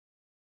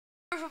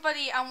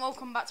everybody and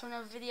welcome back to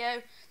another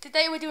video.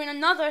 Today we're doing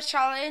another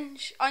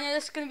challenge. I know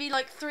there's going to be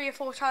like 3 or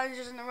 4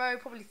 challenges in a row,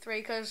 probably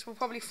 3 because we'll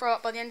probably throw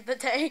up by the end of the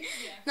day.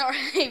 Yeah. Not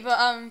really, but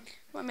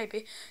well,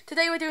 maybe.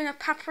 Today we're doing a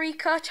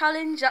paprika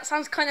challenge. That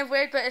sounds kind of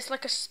weird, but it's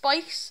like a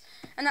spice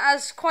and it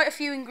has quite a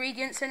few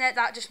ingredients in it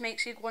that just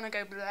makes you want to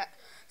go bleh.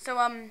 So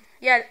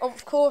yeah,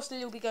 of course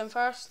Lily will be going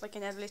first, like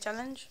in every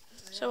challenge.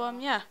 So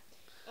yeah.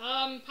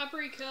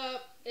 Paprika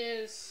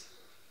is...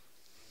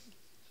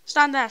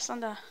 Stand there.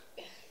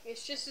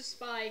 It's just a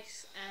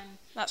spice and...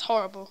 That's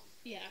horrible.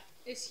 Yeah,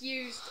 it's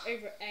used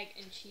over egg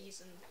and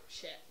cheese and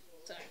shit,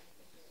 so...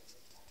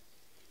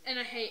 And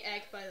I hate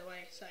egg, by the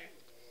way, so...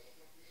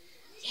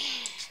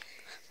 Yeah!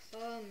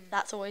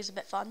 That's always a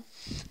bit fun.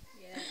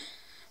 Yeah.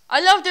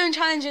 I love doing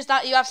challenges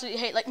that you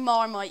absolutely hate, like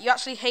Marmite. You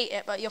actually hate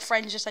it, but your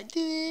friend's just like,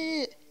 do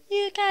it.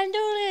 You can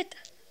do it.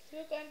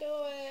 You can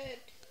do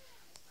it.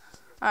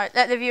 Alright,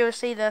 let the viewers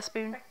see the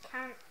spoon. I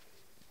can't.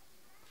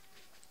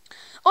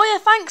 Oh yeah,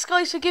 thanks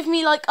guys for giving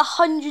me like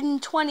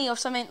 120 or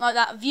something like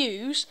that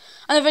views.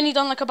 And I've only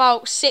done like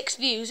about 6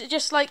 views. It's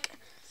just like...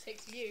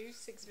 6 views,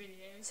 6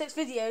 videos. 6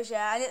 videos,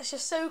 yeah. And it's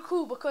just so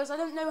cool because I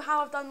don't know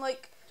how I've done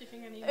like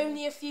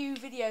only a few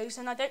videos.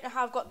 And I don't know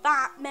how I've got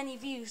that many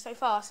views so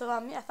far. So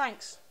yeah,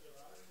 thanks.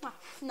 Oh,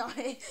 no.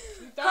 Right.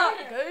 Oh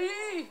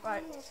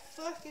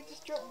fuck, I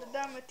just dropped it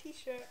down my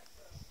t-shirt.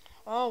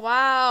 Oh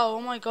wow,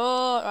 oh my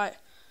god. Right.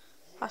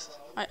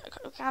 Right, I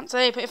can't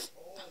say, but if...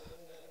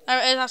 There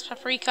it is, that's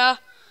paprika.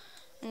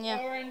 And yeah.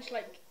 Orange,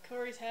 like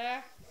Corey's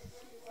hair.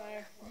 So,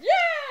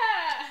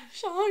 yeah!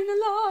 Shine a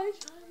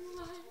light.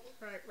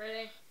 Right,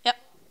 ready? Yep.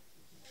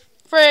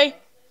 3,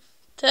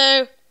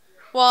 2,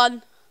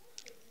 1.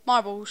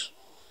 Marbles.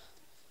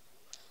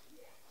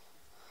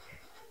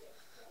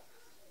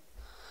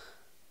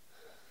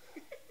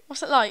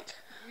 What's it like?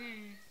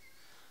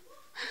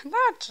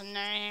 That's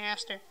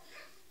nasty.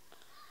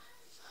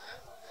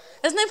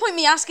 There's no point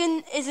me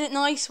asking, is it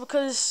nice?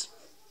 Because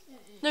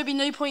there'll be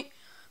no point.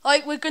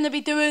 Like, we're going to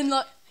be doing,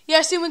 like,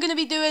 yeah, soon we're going to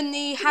be doing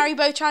the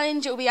Haribo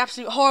challenge. It'll be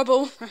absolutely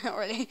horrible. Not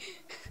really.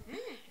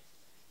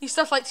 You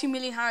stuff like 2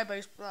 million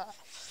Haribos.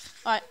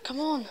 Right, come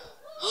on.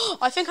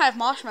 I think I have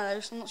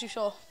marshmallows. I'm not too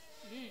sure.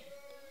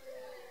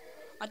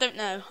 I don't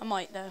know. I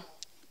might, though.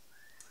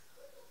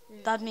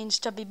 That means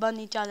Chubby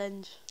Bunny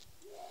challenge.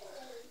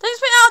 Don't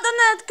spit it out, then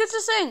there. Go to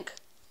the sink.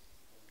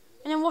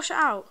 And then wash it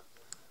out.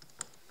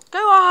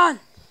 Go on.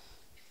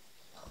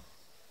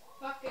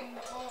 Fucking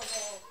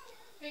horrible.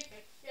 Piece of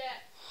shit.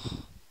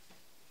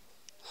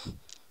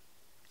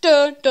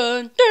 Dun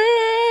dun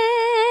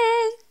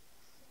dun.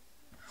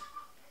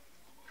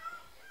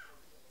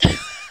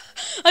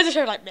 I just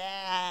heard like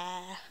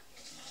bah.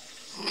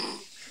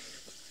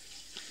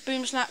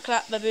 Boom snap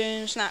clap ba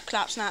boom snap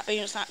clap snap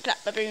boom snap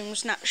clap ba boom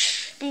snap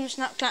shh boom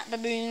snap clap ba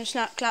boom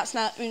snap clap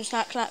snap boom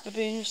snap clap ba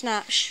boom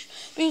snap shh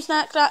boom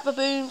snap clap ba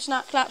boom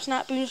snap clap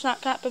snap boom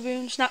snap clap ba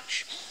boom snap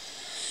shh.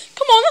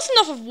 Come on, that's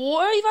enough of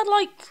water. You've had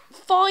like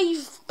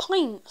 5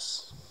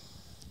 pints.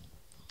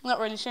 Not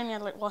really, she only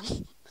had like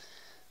 1.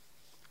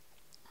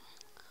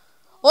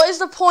 What is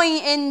the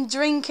point in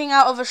drinking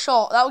out of a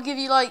shot? That will give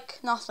you like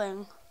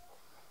nothing.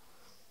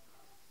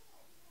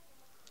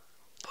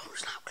 Boom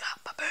snap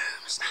clap ba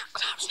boom snap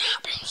clap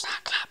snap boom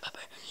snap clap ba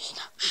boom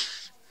snap.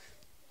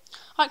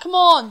 Right, come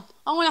on.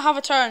 I'm gonna have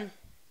a turn.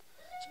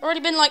 It's already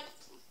been like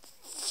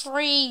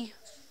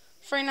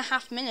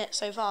 3.5 minutes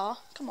so far.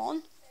 Come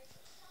on.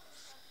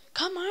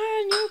 Come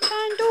on, you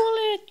can do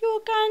it.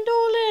 You can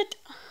do it.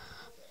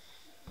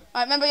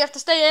 Alright, remember you have to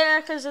stay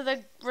there because of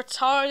the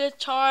retarded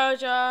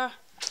charger.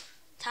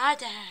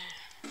 Ta-da.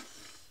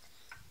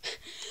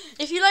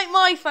 If you like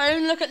my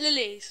phone, look at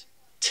Lily's.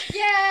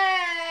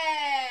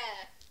 Yeah!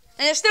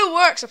 And it still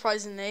works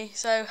surprisingly,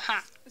 so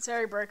ha. It's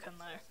very broken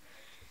though.